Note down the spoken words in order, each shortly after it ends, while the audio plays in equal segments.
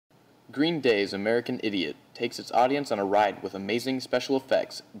Green Day's American Idiot takes its audience on a ride with amazing special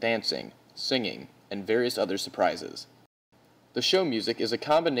effects, dancing, singing, and various other surprises. The show music is a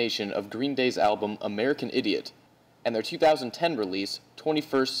combination of Green Day's album American Idiot and their 2010 release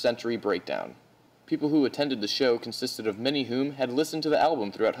 21st Century Breakdown. People who attended the show consisted of many whom had listened to the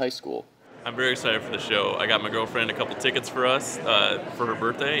album throughout high school. I'm very excited for the show. I got my girlfriend a couple tickets for us for her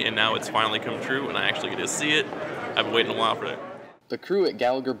birthday, and now it's finally come true, and I actually get to see it. I've been waiting a while for that. The crew at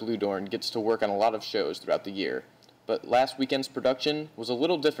Gallagher Bluedorn gets to work on a lot of shows throughout the year, but last weekend's production was a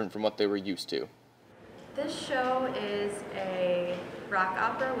little different from what they were used to. This show is a rock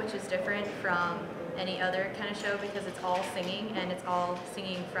opera, which is different from any other kind of show because it's all singing, and it's all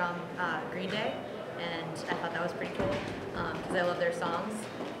singing from Green Day, and I thought that was pretty cool because I love their songs.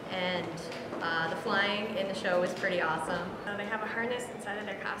 And the flying in the show was pretty awesome. They have a harness inside of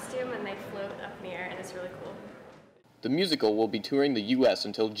their costume and they float up in the air, and it's really cool. The musical will be touring the U.S.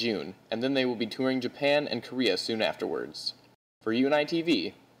 until June, and then they will be touring Japan and Korea soon afterwards. For UNI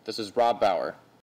TV, this is Rob Bauer.